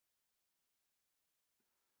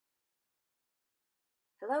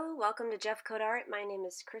Hello, welcome to Jeffcoat Art. My name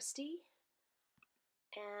is Christy,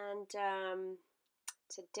 and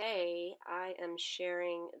today I am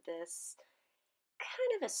sharing this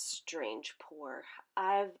kind of a strange pour.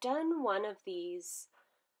 I've done one of these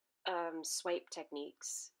swipe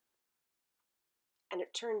techniques, and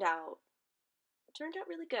it turned out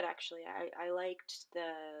really good actually. I liked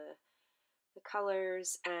the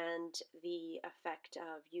colors and the effect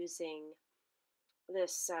of using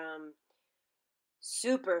this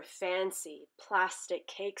super fancy plastic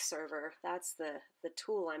cake server. That's the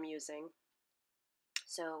tool I'm using.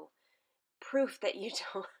 So proof that you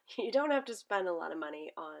don't you don't have to spend a lot of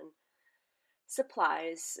money on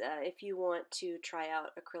supplies if you want to try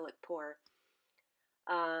out acrylic pour.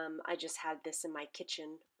 I just had this in my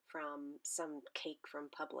kitchen from some cake from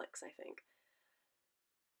Publix, I think,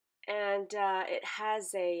 and it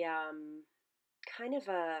has a kind of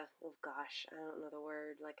a, oh gosh, I don't know the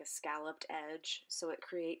word, like a scalloped edge, so it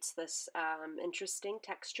creates this interesting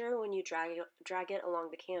texture when you drag it along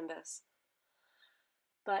the canvas.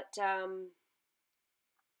 But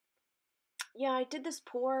yeah, I did this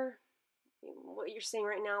pour, what you're seeing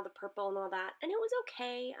right now, the purple and all that, and it was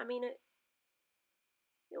okay. I mean,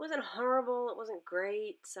 it wasn't horrible, it wasn't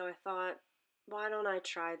great, so I thought, why don't I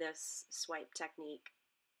try this swipe technique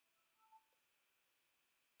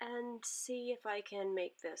and see if I can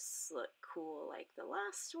make this look cool like the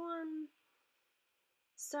last one.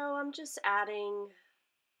 So I'm just adding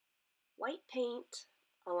white paint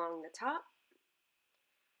along the top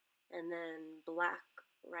and then black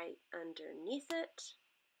right underneath it,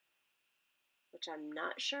 which I'm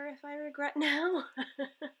not sure if I regret now.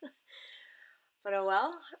 But oh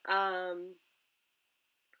well.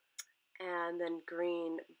 And then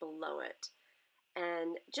green below it.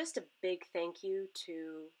 And just a big thank you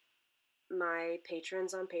to my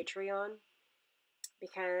patrons on Patreon,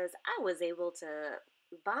 because I was able to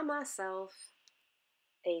buy myself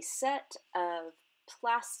a set of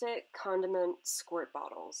plastic condiment squirt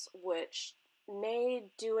bottles, which made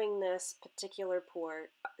doing this particular pour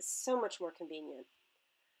so much more convenient.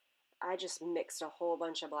 I just mixed a whole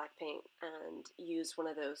bunch of black paint and used one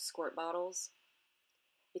of those squirt bottles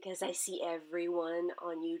because I see everyone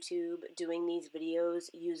on YouTube doing these videos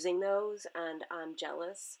using those, and I'm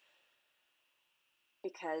jealous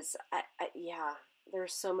because yeah,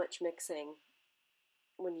 there's so much mixing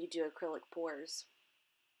when you do acrylic pours.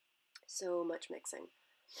 So much mixing.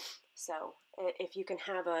 So if you can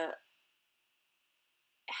have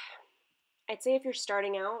I'd say if you're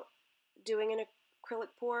starting out doing an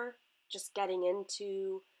acrylic pour, just getting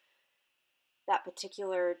into that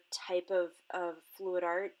particular type of fluid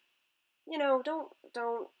art,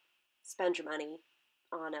 don't spend your money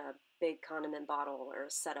on a big condiment bottle or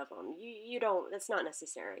a set of them. You don't, it's not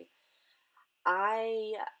necessary.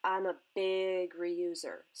 I'm a big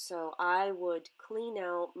reuser, so I would clean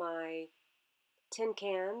out my tin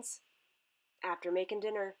cans after making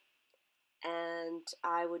dinner, and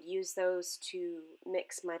I would use those to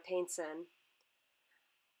mix my paints in.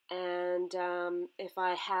 And if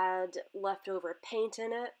I had leftover paint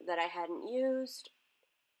in it that I hadn't used,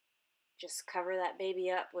 just cover that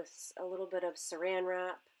baby up with a little bit of saran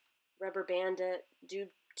wrap, rubber band it, do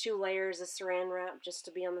 2 layers of saran wrap just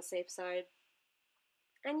to be on the safe side.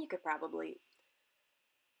 And you could probably,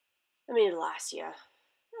 I mean, it'll last you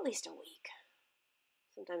at least a week,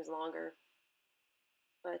 sometimes longer.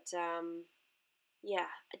 But yeah,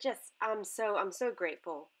 I'm so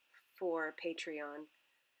grateful for Patreon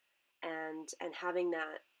and having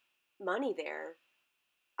that money there.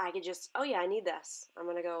 I could just, oh yeah, I need this. I'm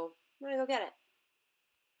gonna go get it.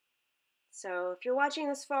 So if you're watching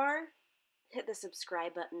this far, hit the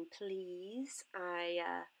subscribe button, please.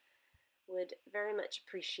 I would very much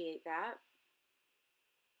appreciate that.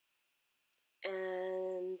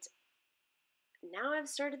 And now I've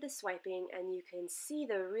started the swiping, and you can see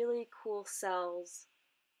the really cool cells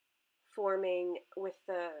forming with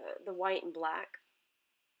the white and black.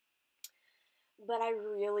 But I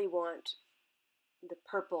really want the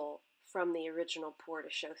purple from the original pour to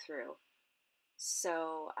show through.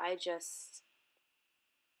 So I just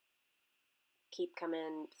keep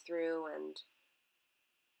coming through and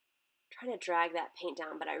trying to drag that paint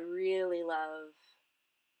down, but I really love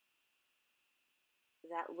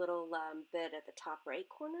that little bit at the top right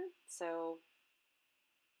corner. So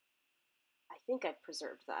I think I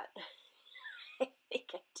preserved that. I think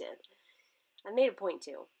I did. I made a point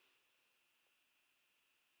to.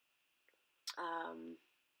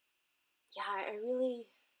 Yeah, I really,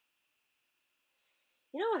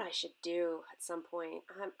 you know what I should do at some point?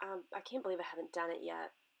 I can't believe I haven't done it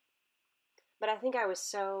yet. But I think I was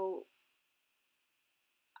so,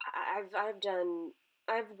 I've done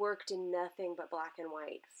I've worked in nothing but black and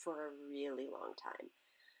white for a really long time.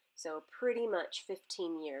 So pretty much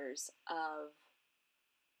 15 years of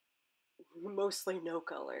mostly no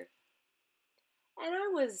color. And I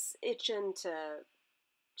was itching to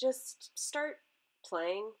just start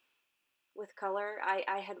playing with color.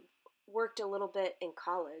 I had worked a little bit in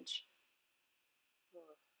college.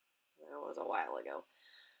 That was a while ago,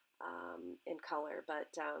 in color,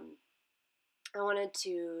 but I wanted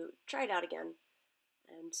to try it out again.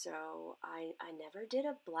 And so I never did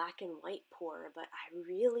a black and white pour, but I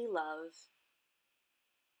really love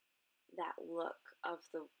that look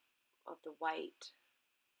of the white.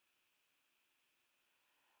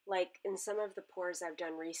 Like in some of the pours I've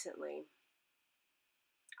done recently,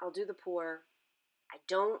 I'll do the pour. I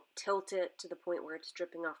don't tilt it to the point where it's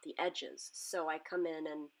dripping off the edges. So I come in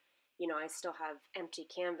and, I still have empty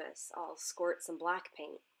canvas. I'll squirt some black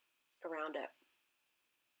paint around it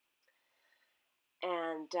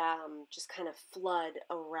and just kind of flood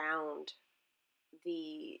around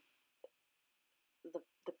the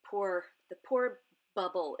the pour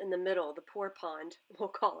bubble in the middle, the pour pond, we'll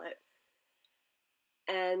call it.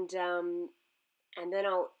 And then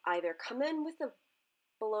I'll either come in with a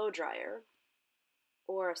blow dryer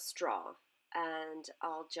or a straw, and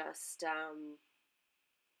I'll just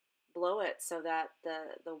blow it so that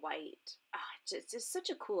the white, it's just such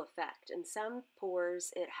a cool effect. In some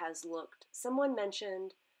pours, it has looked. Someone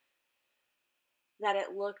mentioned that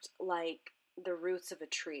it looked like the roots of a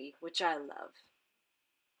tree, which I love.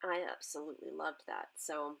 I absolutely loved that.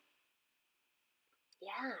 So,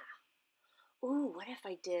 yeah. Ooh, what if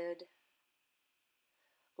I did?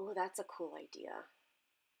 Ooh, that's a cool idea.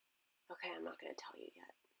 Okay, I'm not going to tell you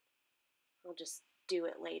yet. I'll just do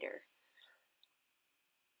it later.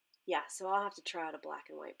 Yeah, so I'll have to try out a black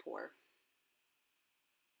and white pour.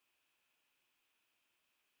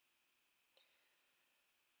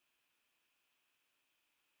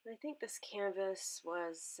 I think this canvas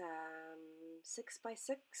was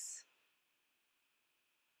 6x6.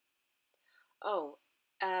 Oh,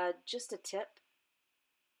 just a tip.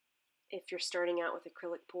 If you're starting out with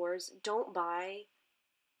acrylic pours, don't buy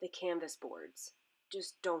the canvas boards.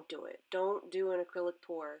 Just don't do it. Don't do an acrylic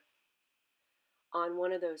pour on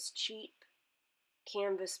one of those cheap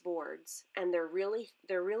canvas boards, and they're really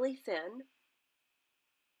thin.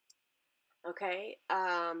 Okay,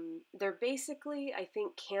 they're basically, I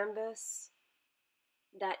think, canvas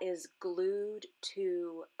that is glued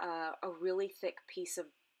to a really thick piece of,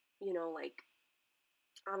 like,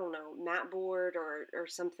 I don't know, mat board or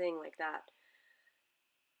something like that.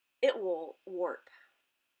 It will warp.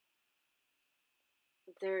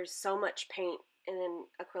 There's so much paint in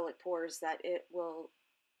acrylic pours that it will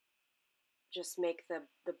just make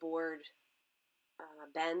the board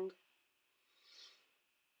bend.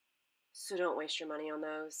 So don't waste your money on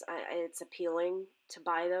those. It's appealing to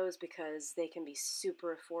buy those because they can be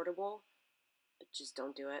super affordable, but just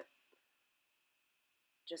don't do it.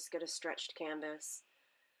 Just get a stretched canvas.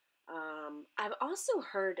 I've also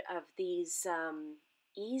heard of these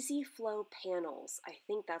easy flow panels. I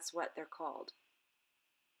think that's what they're called.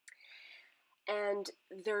 And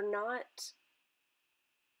they're not,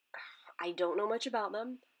 I don't know much about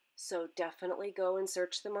them, so definitely go and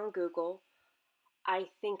search them on Google.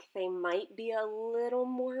 I think they might be a little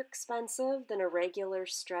more expensive than a regular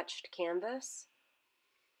stretched canvas.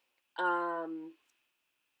 I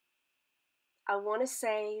want to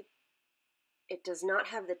say it does not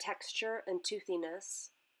have the texture and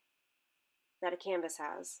toothiness that a canvas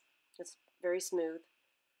has. It's very smooth.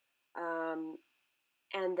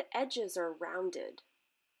 And the edges are rounded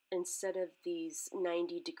instead of these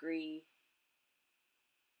 90-degree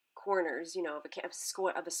corners, of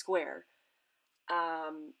a square.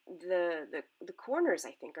 The corners,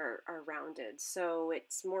 I think, are rounded, so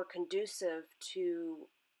it's more conducive to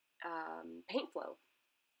paint flow.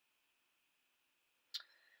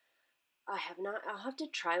 I have not. I'll have to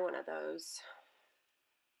try one of those.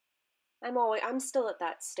 I'm still at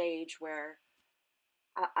that stage where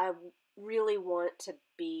I really want to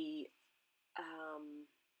be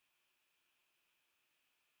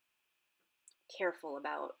careful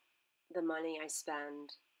about the money I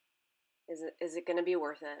spend. Is it going to be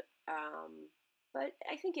worth it? But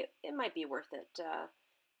I think it might be worth it.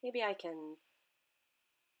 Maybe I can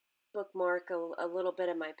bookmark a little bit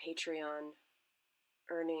of my Patreon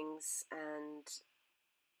earnings and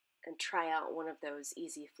try out one of those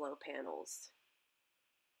easy flow panels.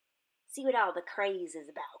 See what all the craze is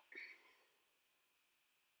about.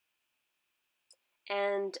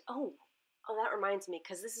 And oh, that reminds me,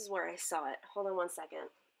 because this is where I saw it. Hold on one second.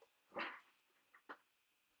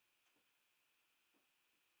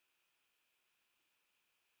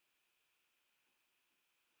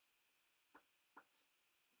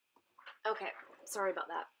 Okay, sorry about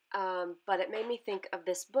that. But it made me think of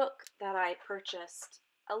this book that I purchased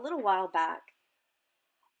a little while back.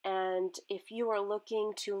 And if you are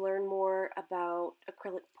looking to learn more about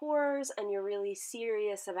acrylic pours and you're really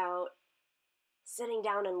serious about sitting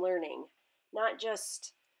down and learning, not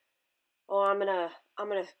just, oh, I'm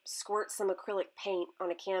gonna squirt some acrylic paint on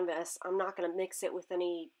a canvas. I'm not gonna mix it with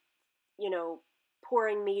any,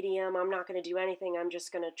 pouring medium. I'm not gonna do anything. I'm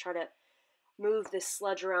just gonna try to move this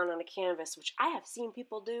sludge around on a canvas, which I have seen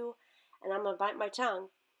people do, and I'm gonna bite my tongue.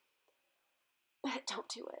 But don't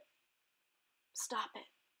do it. Stop it.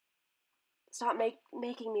 Stop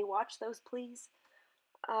making me watch those, please.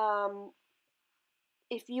 Um,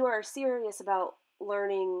 if you are serious about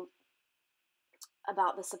learning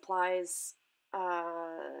about the supplies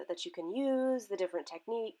that you can use, the different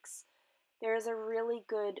techniques, there is a really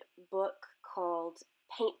good book called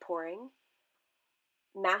Paint Pouring,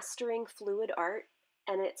 Mastering Fluid Art,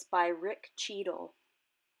 and it's by Rick Cheadle.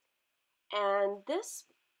 And this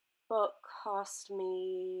book cost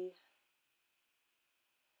me,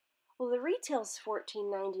 well, the retail's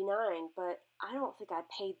 $14.99, but I don't think I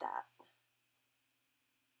paid that.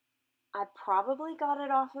 I probably got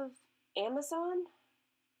it off of Amazon,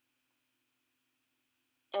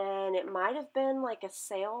 and it might have been like a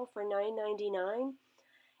sale for $9.99.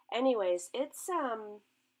 Anyways, it's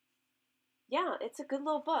yeah, it's a good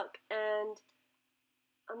little book, and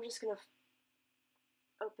I'm just gonna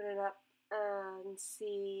open it up and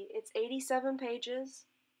see. It's 87 pages,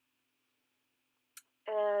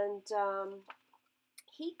 and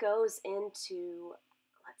he goes into,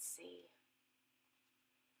 let's see,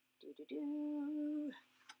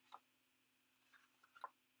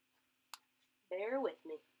 bear with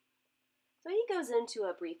me. So he goes into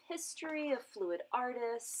a brief history of fluid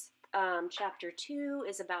artists. Chapter 2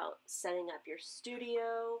 is about setting up your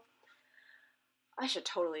studio. I should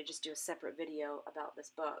totally just do a separate video about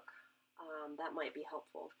this book. That might be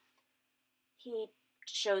helpful. He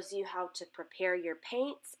shows you how to prepare your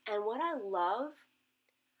paints, and what I love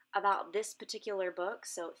about this particular book,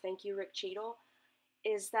 so thank you, Rick Cheadle,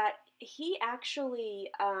 is that he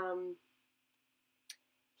actually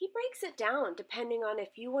he breaks it down depending on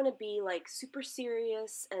if you want to be like super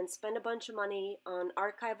serious and spend a bunch of money on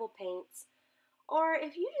archival paints, or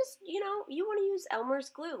if you just, you want to use Elmer's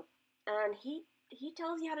glue, and he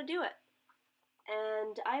tells you how to do it.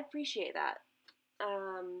 And I appreciate that,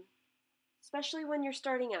 especially when you're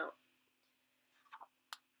starting out.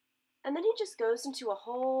 And then he just goes into a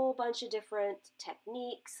whole bunch of different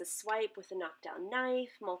techniques: a swipe with a knockdown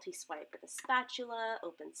knife, multi-swipe with a spatula,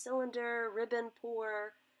 open cylinder, ribbon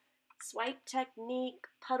pour, swipe technique,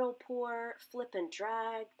 puddle pour, flip and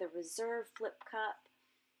drag, the reserve flip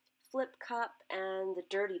cup, and the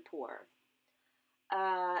dirty pour.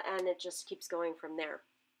 And it just keeps going from there.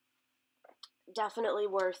 Definitely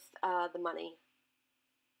worth the money.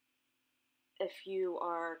 If you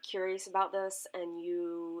are curious about this and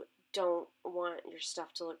you don't want your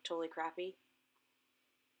stuff to look totally crappy.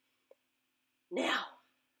 Now,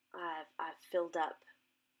 I've filled up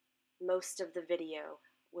most of the video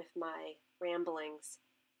with my ramblings,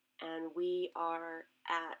 and we are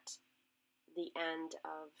at the end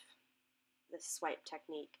of the swipe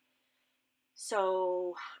technique.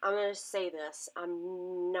 So I'm going to say this: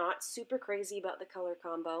 I'm not super crazy about the color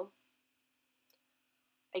combo.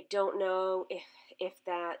 I don't know if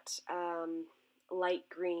that light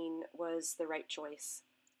green was the right choice.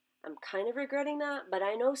 I'm kind of regretting that, but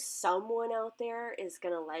I know someone out there is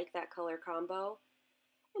going to like that color combo,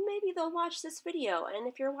 and maybe they'll watch this video, and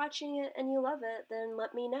if you're watching it and you love it, then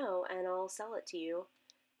let me know, and I'll sell it to you,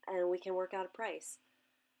 and we can work out a price.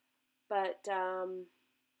 But,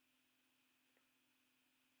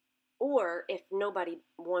 or if nobody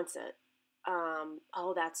wants it,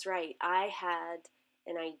 oh, that's right, I had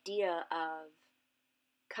an idea of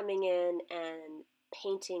coming in and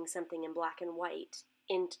painting something in black and white,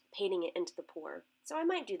 and painting it into the pour. So I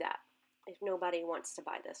might do that if nobody wants to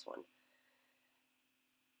buy this one.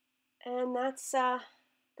 And that's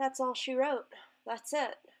all she wrote. That's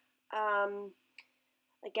it.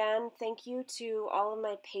 Again, thank you to all of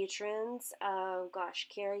my patrons. Gosh,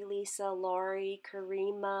 Carrie, Lisa, Laurie,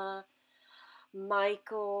 Karima,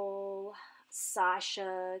 Michael,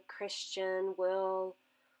 Sasha, Christian, Will.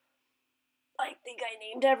 I think I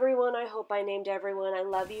named everyone. I hope I named everyone. I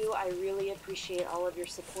love you. I really appreciate all of your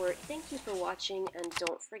support. Thank you for watching, and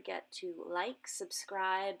don't forget to like,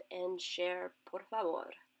 subscribe, and share, por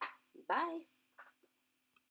favor. Bye.